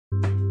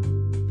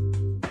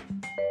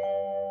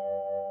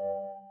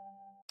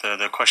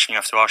the question you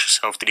have to ask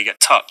yourself, did he get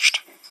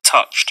touched?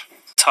 Touched.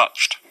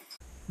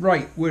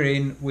 Right,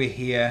 we're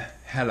here.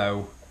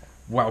 Hello.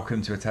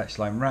 Welcome to a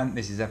Touchline Rant.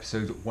 This is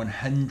episode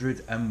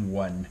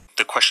 101.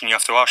 The question you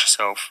have to ask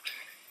yourself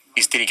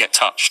is, did he get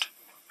touched?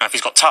 Now, if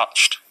he's got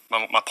touched,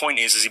 my point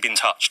is, has he been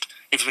touched?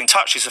 If he's been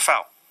touched, it's a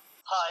foul.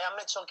 Hi, I'm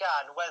Mitchell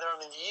Garden. Whether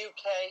I'm in the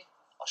UK,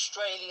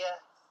 Australia,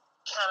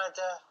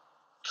 Canada,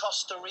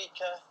 Costa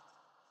Rica,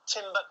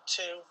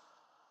 Timbuktu,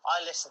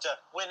 I listen to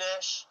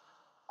Winnish,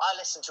 I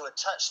listen to a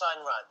Touchline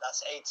Rant.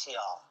 That's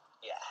ATR.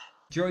 Yeah.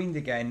 Joined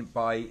again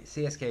by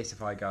CSKA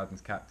Sapphire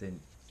Gardens captain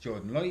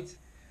Jordan Lloyd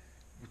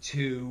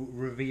to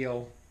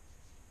reveal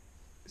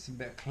some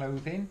bit of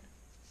clothing.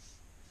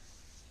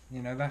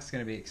 You know, that's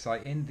going to be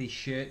exciting. The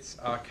shirts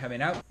are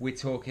coming out. We're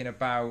talking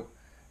about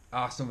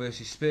Arsenal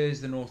versus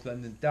Spurs, the North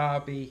London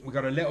derby. We've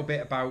got a little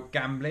bit about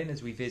gambling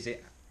as we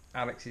visit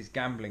Alex's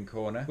gambling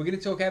corner. We're going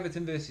to talk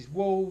Everton versus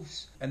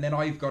Wolves, and then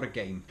I've got a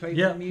game. Play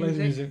the music. Play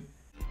the music.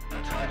 A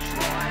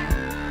touchline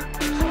rant, a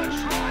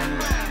touchline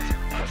rant,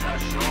 a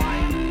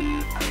touchline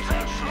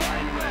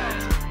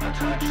rant.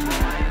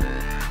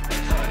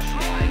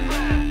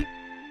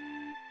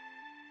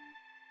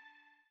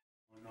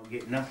 I'll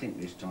get nothing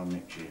this time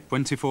next year.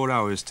 24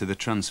 hours to the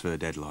transfer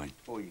deadline,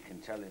 Or you can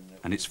tell him that.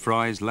 and it's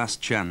Fry's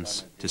last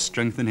chance to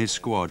strengthen his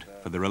squad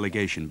for the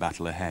relegation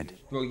battle ahead.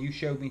 Well, you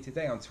showed me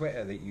today on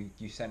Twitter that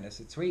you sent us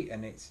a tweet,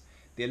 and it's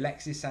the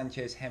Alexis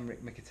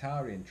Sanchez-Henrik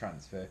Mkhitaryan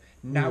transfer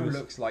now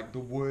looks like the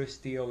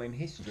worst deal in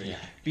history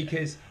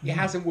because it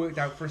hasn't worked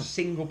out for a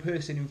single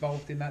person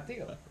involved in that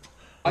deal.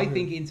 I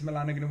think Inter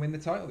Milan are going to win the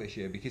title this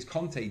year because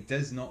Conte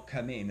does not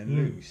come in and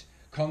lose.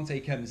 Conte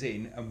comes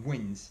in and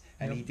wins,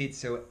 and he did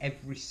so at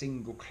every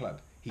single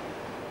club.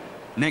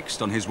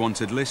 Next on his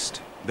wanted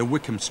list, the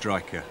Wickham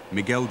striker,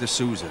 Miguel de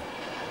Souza.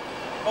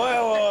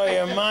 How are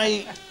you,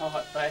 mate? All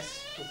right,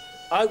 Bess.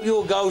 Hope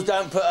your goals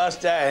don't put us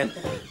down.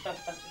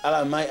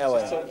 Hello, mate. How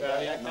are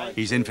you?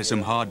 He's in for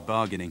some hard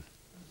bargaining.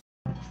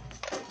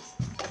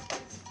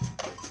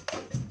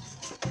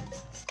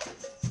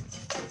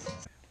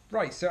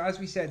 Right, so as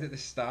we said at the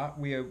start,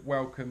 we're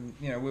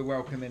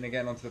welcoming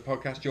again onto the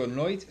podcast Jordan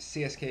Lloyd,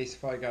 CSKA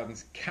Sapphire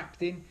Gardens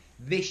captain.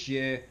 This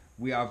year,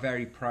 we are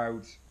very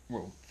proud.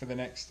 Well, for the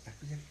next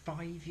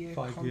 5-year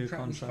contract.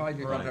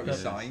 5-year contract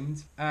was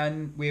signed,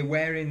 and we're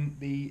wearing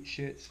the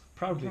shirts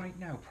proudly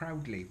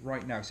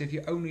right now. So if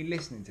you're only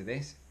listening to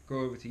this, go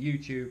over to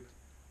YouTube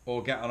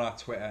or get on our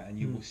Twitter, and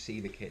you will see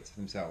the kits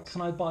themselves.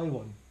 Can I buy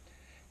one?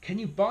 Can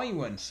you buy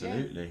one?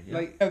 Absolutely. Yeah.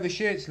 Like, the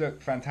shirts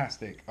look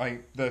fantastic. I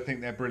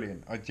think they're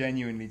brilliant. I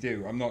genuinely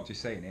do. I'm not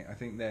just saying it. I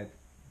think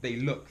they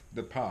look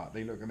the part.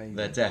 They look amazing.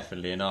 They're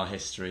definitely, in our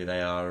history,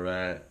 they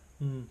are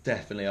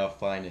definitely our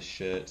finest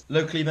shirts.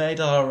 Locally made,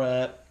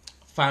 our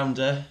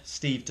founder,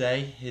 Steve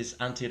Day, his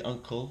auntie and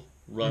uncle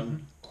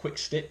run Quick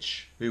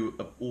Stitch, who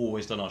have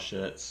always done our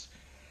shirts,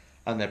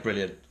 and they're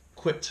brilliant.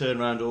 Quick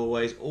turnaround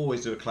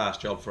always do a class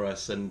job for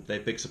us, and they're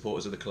big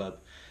supporters of the club,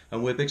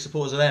 and we're big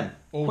supporters of them.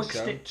 Also, Quick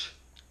Stitch.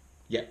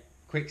 Yeah.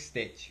 Quick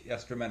Stitch,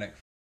 that's dramatic.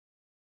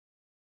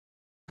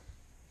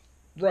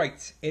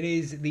 Right, it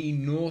is the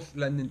North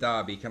London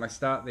derby. Can I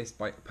start this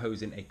by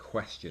posing a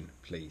question,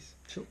 please?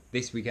 Sure.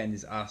 This weekend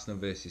is Arsenal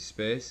versus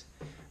Spurs.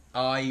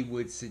 I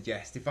would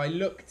suggest, if I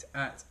looked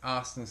at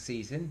Arsenal's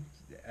season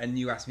and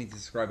you asked me to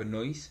describe a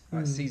noise,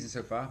 that season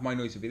so far, my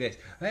noise would be this.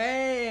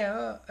 Hey,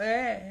 oh,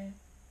 hey.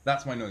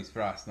 That's my noise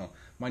for Arsenal.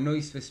 My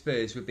noise for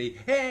Spurs would be,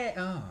 hey,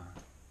 oh.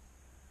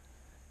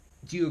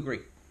 Do you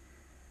agree?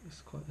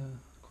 It's quite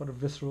a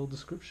visceral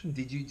description.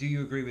 Do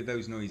you agree with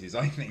those noises?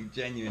 I think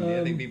genuinely,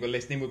 I think people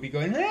listening would be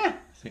going, ah. I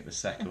think the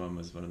second one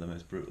was one of the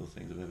most brutal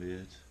things I've ever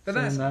heard. But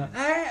that's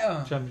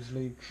Champions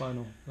League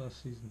final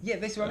last season. Yeah,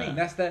 this is what I mean.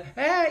 That's the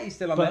you're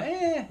still on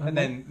and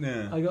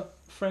then I got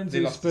friends They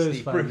who are lost to Spurs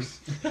Steve fans,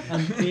 Bruce.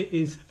 and it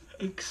is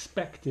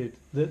expected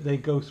that they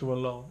go through a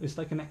lot. It's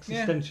like an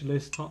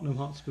existentialist Tottenham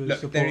Hotspur look.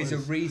 supporters. There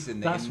is a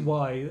reason. That's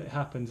why it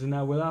happens. And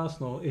now with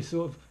Arsenal, it's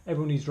sort of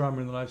everyone needs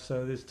drama in their life.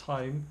 So there's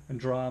time and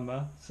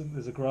drama. So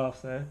there's a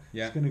graph there.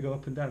 Yeah. It's going to go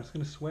up and down. It's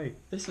going to sway.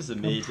 This is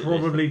And immediately.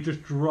 probably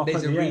just drop.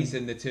 There's at a the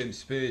reason the term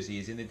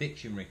Spursy is in the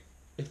dictionary.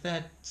 If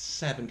they're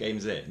 7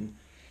 games in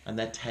and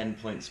they're 10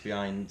 points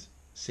behind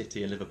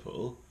City and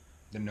Liverpool,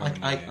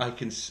 I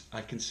can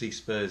see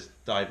Spurs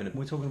diving. End.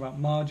 We're talking about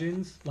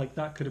margins. Like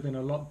that could have been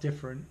a lot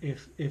different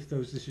if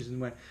those decisions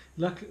went.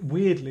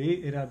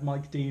 Weirdly, it had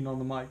Mike Dean on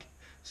the mic.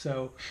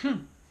 So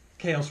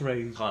chaos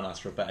reigns. Can't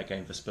ask for a better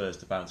game for Spurs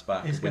to bounce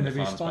back. It's going to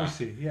be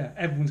spicy. Back. Yeah,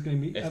 everyone's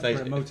going to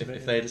be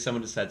motivated. If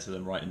someone had said to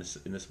them, right, in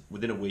this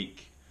within a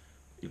week,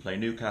 you play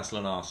Newcastle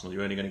and Arsenal,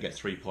 you're only going to get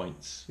 3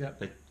 points. Yeah.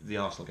 The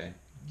Arsenal game.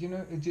 You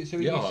know, so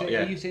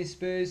are you saying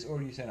Spurs or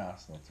are you saying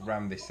Arsenal to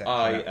round this section?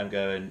 I am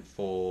going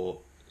for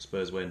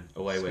Spurs win,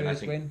 away win. I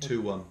think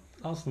 2-1.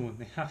 Arsenal win.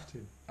 They have to.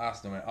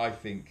 Arsenal win. I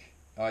think.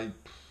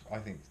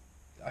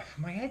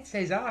 My head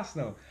says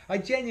Arsenal. I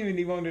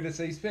genuinely wanted to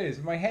say Spurs,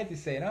 but my head is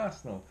saying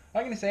Arsenal.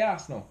 I'm going to say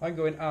Arsenal. I'm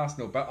going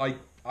Arsenal, but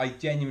I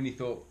genuinely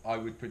thought I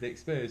would predict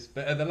Spurs.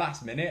 But at the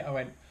last minute, I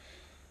went.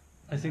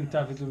 I think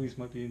David Luiz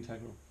might be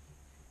integral.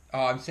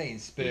 Oh, I'm saying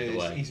Spurs. Either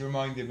way. He's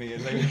reminded me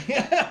of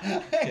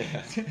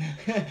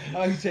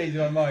I'm changing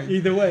my mind.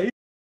 Either way.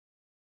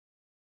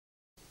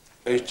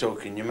 Who's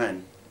talking, your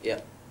man?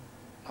 Yeah.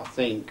 I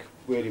think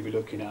really we're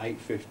looking at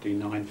 850,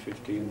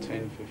 950 and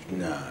 1050.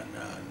 No.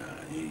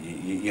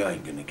 You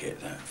ain't gonna get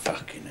that.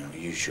 Fucking hell,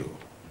 you sure?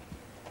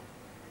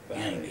 You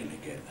ain't gonna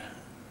get that.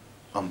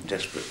 I'm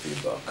desperate for you,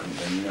 but I couldn't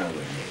go nowhere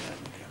near that.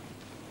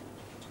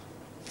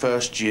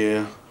 First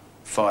year,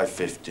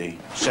 550.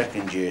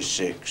 Second year,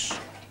 6.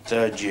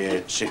 Third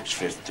year,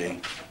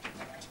 650.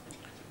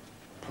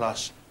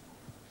 Plus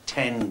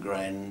 10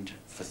 grand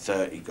for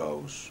 30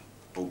 goals.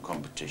 All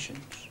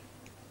competitions.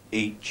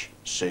 Each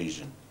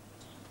season.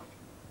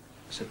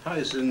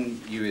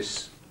 Supposing you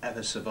have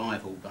a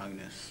survival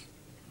bonus.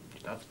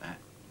 Love that.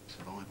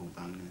 Survival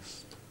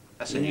bonus.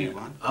 That's a new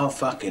one. I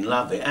fucking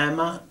love it. How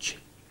much?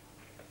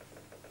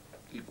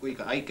 We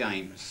got 8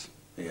 games.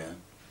 Yeah.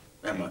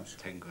 How much?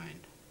 10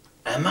 grand.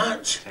 How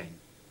much? 10.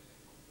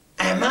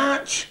 How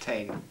much?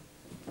 10.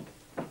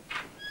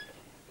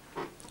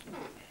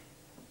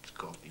 It's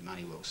got to be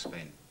money well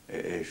spent.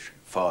 It is.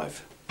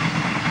 5.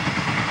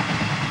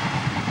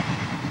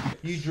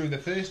 You drew the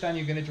first and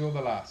you're going to draw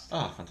the last.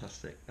 Ah,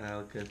 fantastic.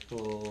 I'll go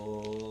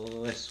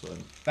for this one.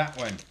 That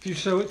one. If you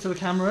show it to the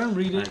camera and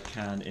read I it.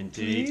 can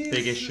indeed. Please.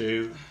 Big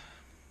issue.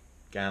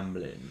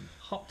 Gambling.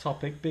 Hot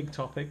topic, big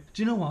topic.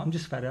 Do you know what? I'm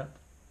just fed up.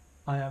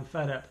 I am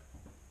fed up.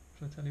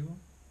 Shall I tell you what?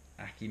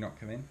 Aki not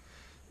come in.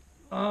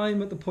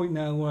 I'm at the point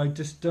now where I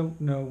just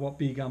don't know what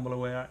Be Gamble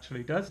Away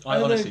actually does. I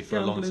Are honestly, they for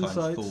a long gambling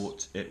time, sites?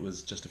 thought it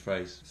was just a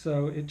phrase.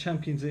 So it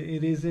champions it.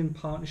 It is in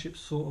partnership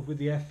sort of with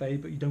the FA,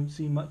 but you don't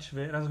see much of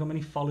it. It hasn't got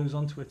many followers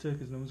on Twitter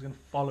because no one's going to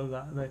follow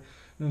that. No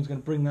one's going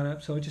to bring that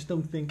up. So I just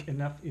don't think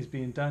enough is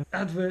being done.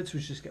 Adverts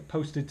which just get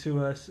posted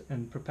to us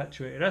and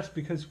perpetuated us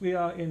because we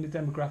are in the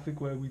demographic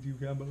where we do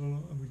gamble a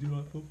lot and we do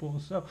like football.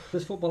 So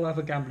does football have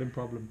a gambling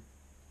problem?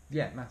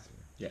 Yeah, massively.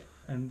 Yeah,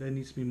 and there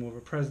needs to be more of a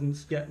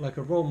presence. Get like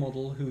a role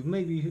model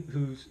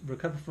who's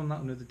recovered from that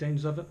and know the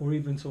dangers of it, or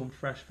even someone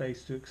fresh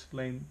faced to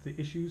explain the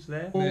issues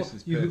there. Or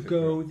Merson's you perfect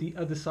go the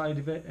other side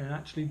of it and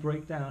actually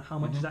break down how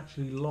much is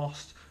actually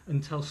lost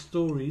and tell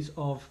stories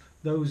of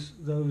those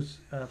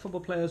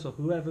football players or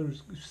whoever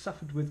has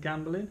suffered with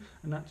gambling,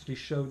 and actually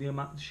show the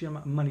sheer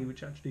amount of money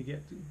which actually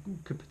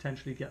could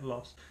potentially get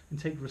lost, and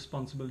take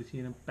responsibility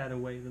in a better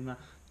way than that.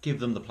 Give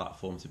them the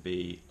platform to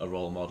be a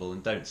role model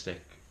and don't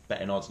stick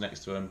betting odds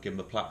next to them. Give them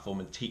the platform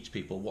and teach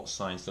people what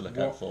signs to look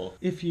out for.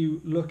 If you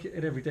look at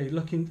it every day,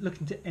 look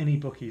into any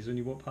bookies when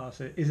you walk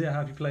past it. Is it a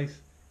happy place?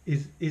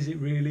 Is it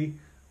really?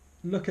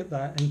 Look at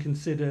that and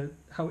consider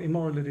how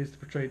immoral it is to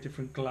portray a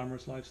different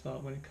glamorous lifestyle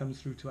when it comes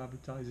through to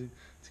advertising,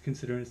 to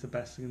considering it's the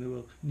best thing in the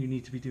world and you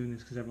need to be doing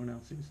this because everyone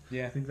else is.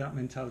 Yeah. I think that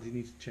mentality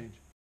needs to change.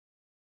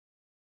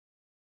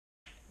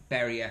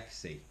 Bury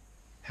FC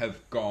have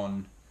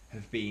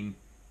been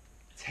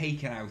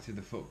taken out of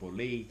the Football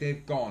League.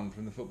 They've gone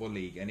from the Football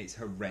League and it's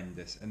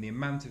horrendous. And the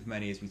amount of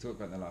money, as we talked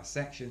about in the last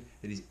section,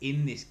 that is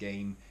in this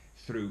game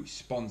through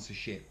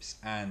sponsorships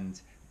and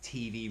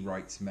TV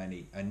rights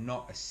money, and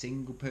not a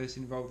single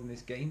person involved in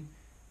this game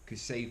could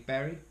save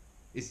Bury,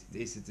 is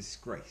a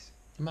disgrace.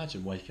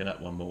 Imagine waking up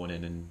one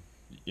morning and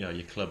your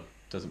club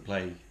doesn't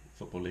play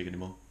Football League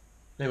anymore.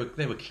 They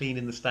were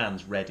cleaning the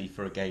stands ready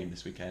for a game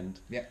this weekend.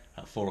 Yeah.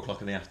 At 4:00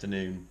 in the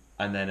afternoon,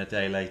 and then a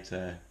day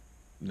later,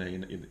 no,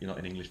 you're not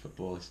in English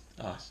football. It's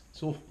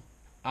awful.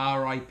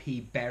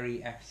 R.I.P. Bury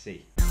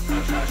FC.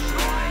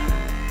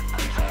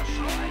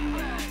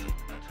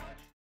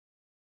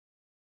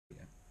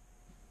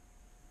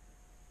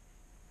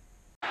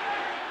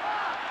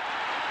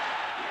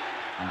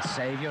 And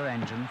save your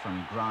engine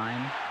from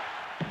grime,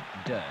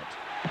 dirt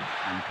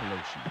and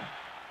pollution.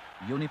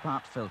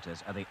 Unipart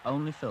filters are the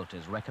only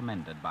filters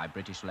recommended by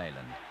British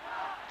Leyland.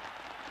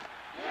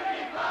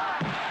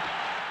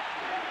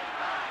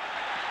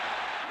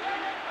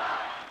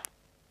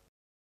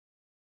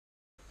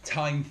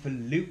 Time for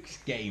Luke's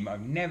game.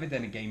 I've never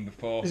done a game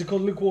before. Is it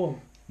called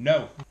Lukewarm?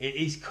 No, it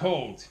is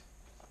called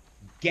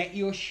Get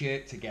Your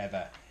Shirt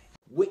Together.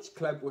 Which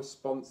club was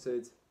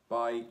sponsored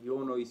by,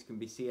 your noise can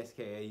be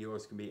CSKA,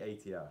 yours can be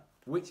ATR.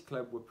 Which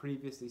club were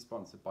previously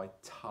sponsored by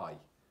Ty?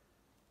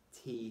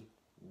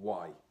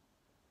 T-Y.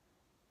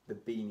 The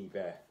Beanie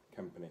Bear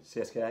Company.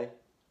 CSKA.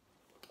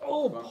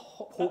 Oh,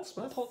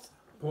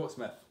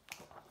 Portsmouth.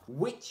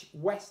 Which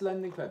West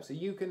London club? So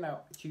you can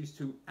now choose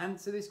to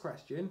answer this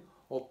question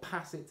or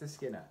pass it to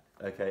Skinner.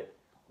 Okay.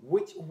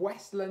 Which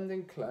West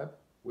London club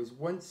was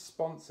once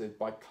sponsored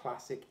by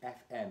Classic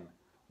FM?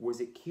 Was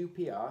it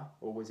QPR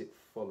or was it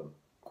Fulham?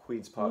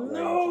 Queen's Park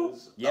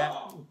Rangers.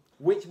 Yeah.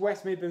 Which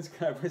West Midlands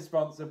club was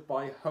sponsored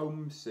by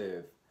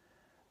HomeServe,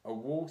 a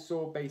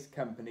Walsall-based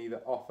company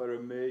that offer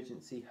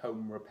emergency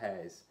home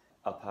repairs?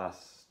 I'll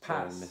pass.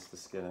 Pass. Mr.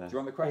 Skinner. Do you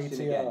want the question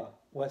ATR, again?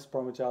 West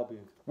Bromwich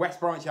Albion. West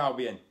Bromwich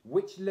Albion.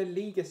 Which La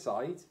Liga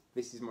side,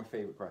 this is my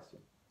favourite question,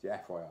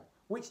 FYI.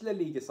 Which La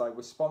Liga side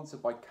was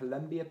sponsored by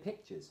Columbia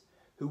Pictures,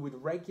 who would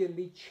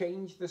regularly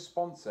change the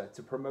sponsor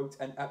to promote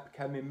an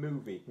upcoming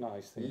movie,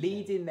 Nice.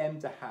 leading them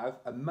to have,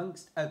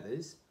 amongst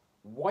others,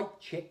 white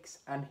chicks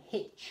and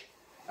hitch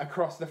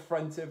across the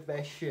front of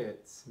their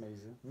shirts?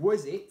 Amazing.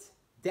 Was it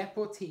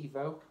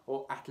Deportivo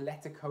or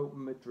Atletico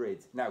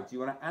Madrid? Now, do you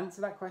want to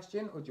answer that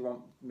question, or do you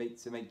want me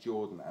to make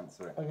Jordan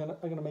answer it? I'm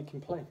gonna make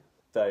him play.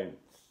 Don't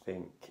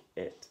think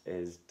it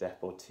is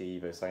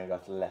Deportivo, so I'm going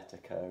to go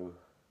Atletico.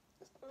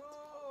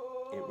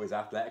 It was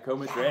Atletico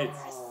Madrid.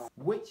 Yes.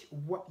 Which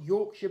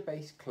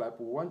Yorkshire-based club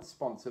was once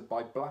sponsored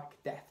by Black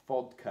Death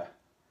Vodka?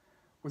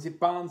 Was it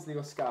Barnsley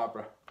or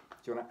Scarborough?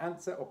 Do you want to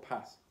answer or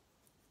pass?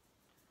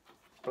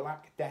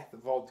 Black Death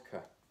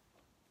Vodka.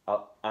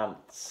 I'll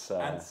answer.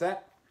 Answer.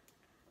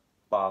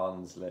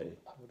 Barnsley.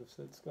 I would have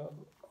said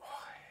Scarborough.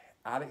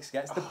 Alex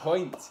gets the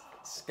point.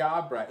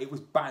 Scarborough. It was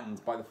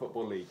banned by the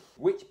Football League.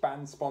 Which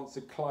band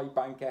sponsored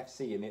Clydebank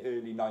FC in the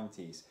early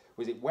 90s?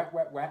 Was it Wet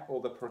Wet Wet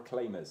or the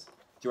Proclaimers?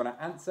 Do you want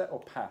to answer or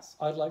pass?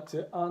 I'd like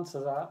to answer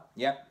that.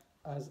 Yep.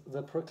 As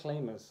the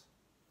Proclaimers.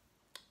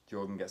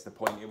 Jordan gets the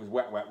point. It was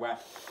Wet Wet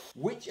Wet.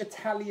 Which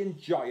Italian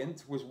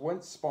giant was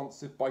once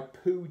sponsored by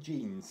Poo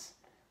Jeans?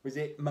 Was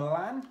it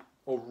Milan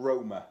or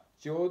Roma?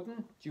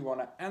 Jordan, do you want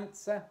to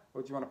answer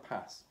or do you want to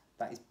pass?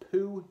 That is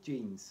Poo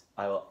Jeans.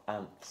 I will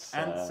answer.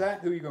 Answer.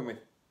 Who are you going with?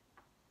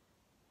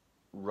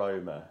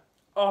 Roma.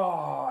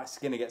 Oh,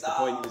 Skinner gets the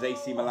point. It was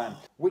AC Milan.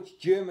 Which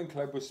German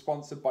club was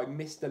sponsored by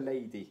Mr.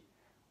 Lady?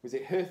 Was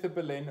it Hertha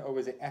Berlin or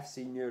was it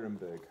FC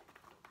Nuremberg?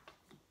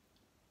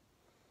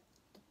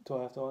 Do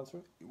I have to answer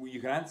it? Well, you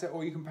can answer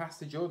or you can pass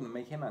to Jordan and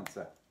make him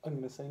answer. I'm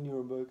going to say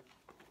Nuremberg.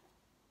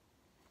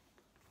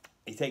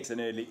 He takes a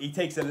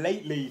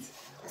late lead.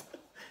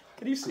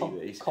 Can you see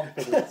these?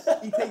 Confidence.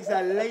 He takes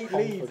a late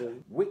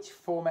lead. Which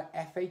former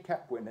FA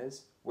Cup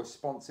winners were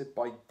sponsored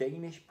by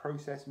Danish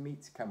processed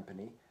meats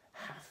company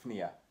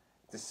Hafnia,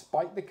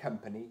 despite the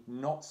company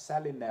not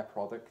selling their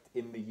product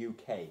in the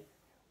UK?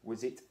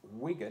 Was it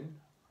Wigan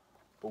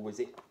or was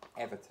it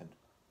Everton?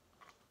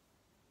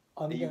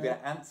 Are you going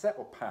to answer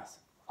or pass?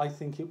 I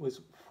think it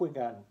was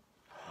Wigan.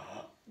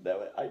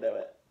 I know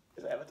it.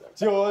 It's Everton.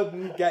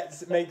 Jordan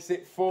makes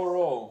it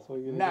 4-all.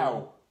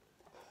 Now,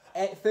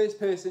 first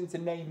person to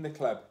name the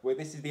club. Well,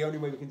 this is the only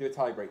way we can do a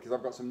tie-break because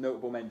I've got some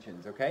notable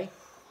mentions, okay?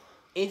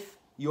 If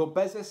your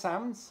buzzer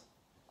sounds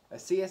a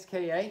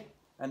CSKA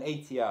and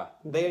ATR,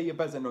 they are your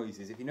buzzer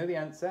noises. If you know the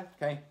answer,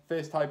 okay,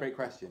 first tie-break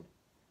question.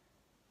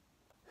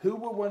 Who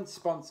were once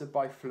sponsored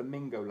by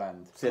Flamingo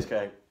Land?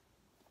 CSKA.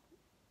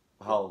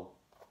 Hull.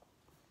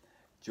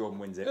 Jordan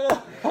wins it.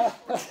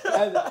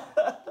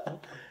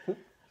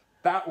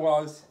 That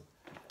was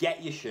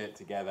get your shirt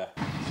together.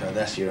 So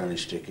that's your only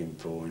sticking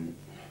point.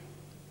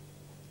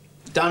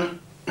 Done.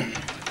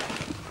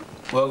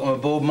 Welcome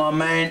aboard, my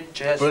man.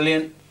 Cheers.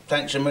 Brilliant.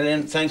 Thanks a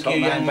million. Thank you,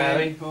 young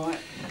man. Right.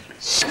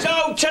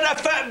 So to the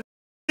fat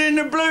in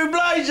the blue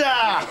blazer.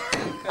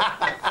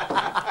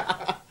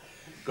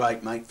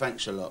 Great, mate.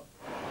 Thanks a lot.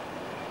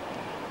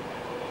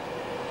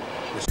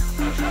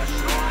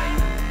 Touchline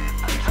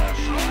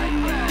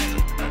Rant.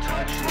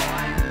 Touchline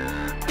Rant.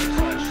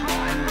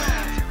 Touchline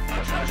Rant.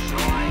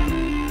 Touchline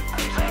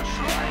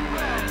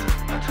Rant.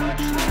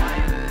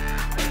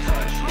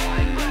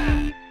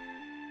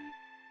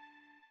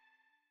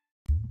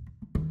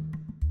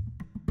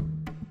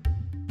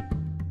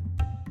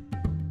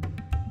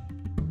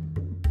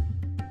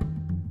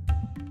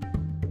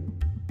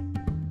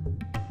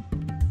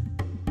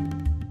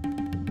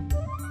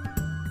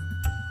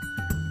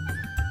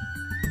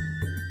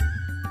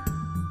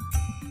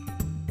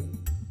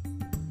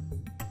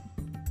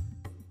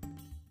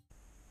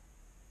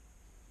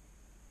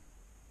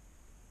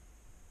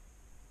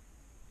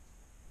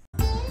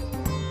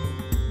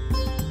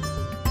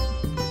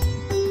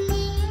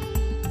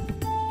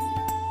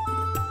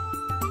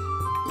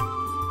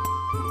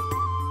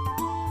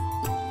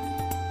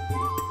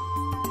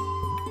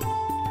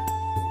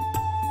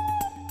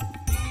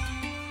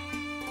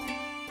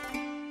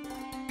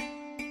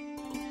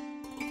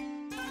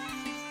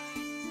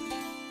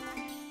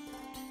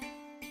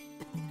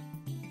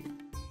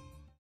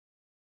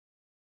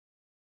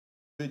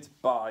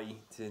 Goodbye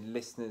to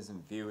listeners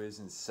and viewers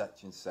and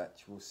such and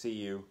such. We'll see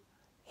you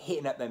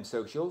hitting up them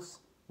socials,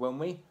 won't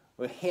we?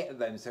 We'll hit up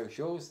them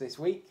socials this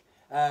week.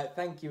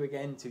 Thank you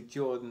again to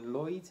Jordan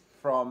Lloyd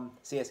from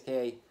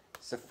CSKA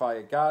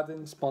Sapphire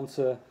Gardens.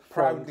 Sponsor.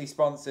 Proudly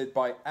sponsored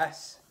by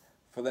us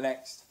for the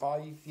next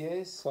 5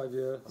 years. 5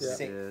 years. Yeah.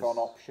 Sixth on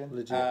option.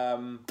 Legit.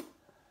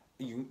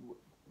 You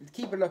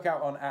keep a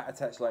lookout on at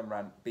a Touchline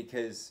Rant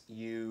because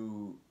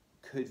you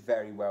could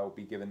very well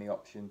be given the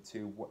option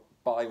to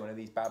buy one of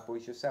these bad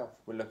boys yourself.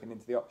 We're looking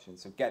into the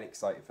options, so get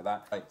excited for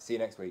that. Right, see you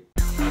next week.